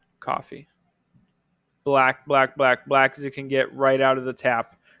coffee, black as it can get, right out of the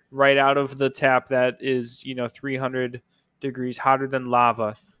tap. Right out of the tap that is, 300 degrees hotter than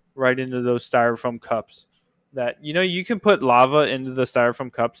lava, right into those styrofoam cups. That, you can put lava into the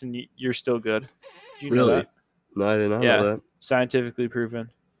styrofoam cups and you're still good. Do you know that? No, I did not Yeah, know that. scientifically proven.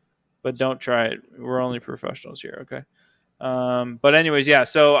 But don't try it. We're only professionals here, okay? But anyways, yeah.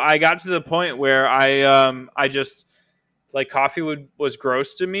 So I got to the point where I just, like, coffee was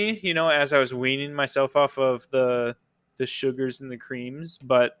gross to me, as I was weaning myself off of the sugars and the creams.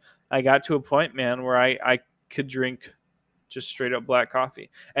 But I got to a point, man, where I could drink just straight up black coffee.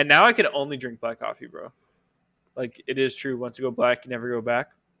 And now I could only drink black coffee, bro. Like, it is true. Once you go black, you never go back.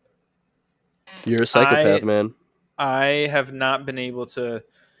 You're a psychopath, man. I have not been able to,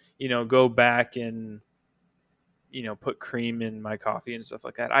 go back and, put cream in my coffee and stuff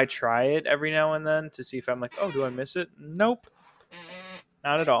like that. I try it every now and then to see if I'm like, oh, do I miss it? Nope.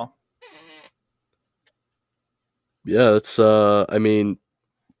 Not at all. Yeah, it's I mean,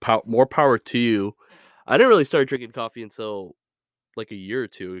 more power to you. I didn't really start drinking coffee until like a year or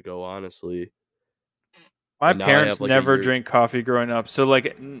two ago, honestly. My parents never drink coffee growing up, so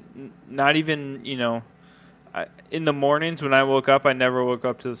like not even in the mornings when I woke up, I never woke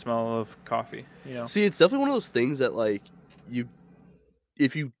up to the smell of coffee. See, it's definitely one of those things that like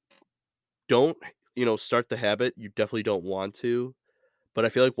if you don't start the habit, you definitely don't want to. But I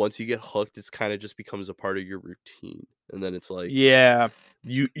feel like once you get hooked, it's kind of just becomes a part of your routine. And then it's like, yeah,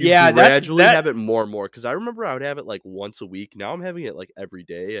 you gradually have it more and more. Because I remember I would have it like once a week. Now I'm having it like every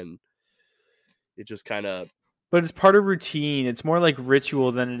day. And it just kind of. But it's part of routine. It's more like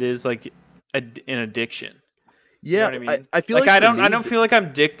ritual than it is like an addiction. Yeah, you know what I mean? I feel like I don't feel like I'm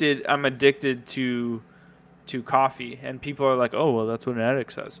addicted to coffee. And people are like, oh, well, that's what an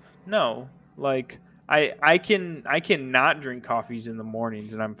addict says. No, like. I can not drink coffees in the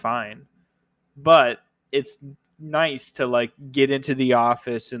mornings and I'm fine, but it's nice to like get into the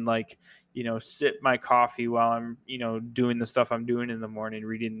office and like sip my coffee while I'm doing the stuff I'm doing in the morning,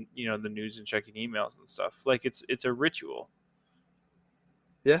 reading the news and checking emails and stuff. Like it's a ritual.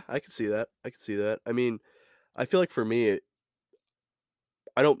 Yeah, I can see that. I mean, I feel like for me,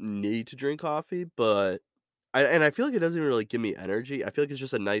 I don't need to drink coffee, but I feel like it doesn't really give me energy. I feel like it's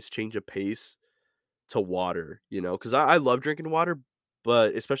just a nice change of pace to water, because I love drinking water,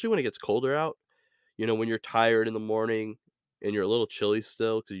 but especially when it gets colder out, when you're tired in the morning and you're a little chilly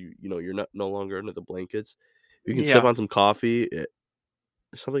still because you're no longer under the blankets, you can sip on some coffee. There's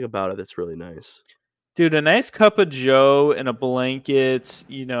something about it that's really nice, dude. A nice cup of Joe and a blanket,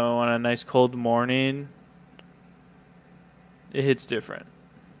 on a nice cold morning, it hits different.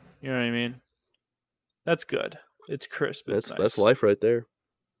 You know what I mean? That's good. It's crisp. That's life right there.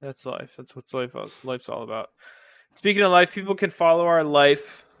 That's life. That's what life's all about. Speaking of life, people can follow our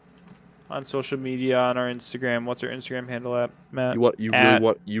life on social media, on our Instagram. What's our Instagram handle at, Matt?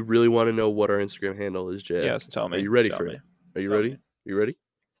 You really want to know what our Instagram handle is, Jack? Yes, tell me. Are you ready for it? Are you ready? Are you ready?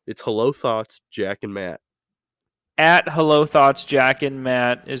 It's Hello Thoughts, Jack and Matt. At Hello Thoughts, Jack and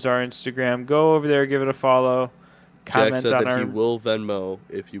Matt is our Instagram. Go over there, give it a follow. Jack said that he will Venmo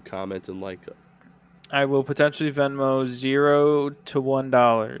if you comment and like it. I will potentially Venmo $0 to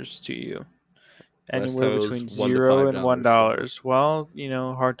 $1 to you. Anywhere between $0 and $1. So. Well,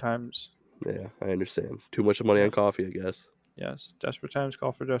 hard times. Yeah, I understand. Too much money on coffee, I guess. Yes, desperate times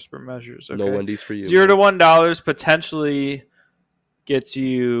call for desperate measures. Okay. No Wendy's for you. $0 to $1 potentially gets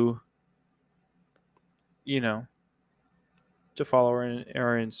you, to follow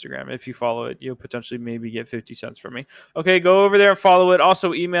our Instagram. If you follow it, you'll potentially maybe get 50 cents from me. Okay, go over there and follow it.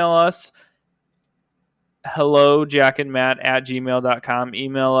 Also, email us. hellojackandmatt@gmail.com.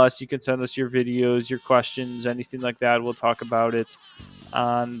 Email us. You can send us your videos, your questions, anything like that. We'll talk about it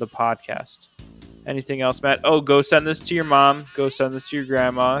on the podcast. Anything else, Matt? Oh, go send this to your mom. Go send this to your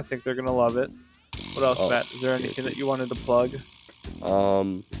grandma. I think they're going to love it. What else, Matt? Is there anything that you wanted to plug?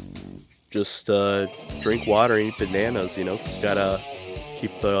 Just drink water and eat bananas, Gotta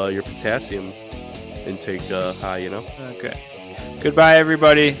keep your potassium intake high, Okay. Goodbye,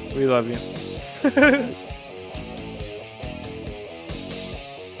 everybody. We love you.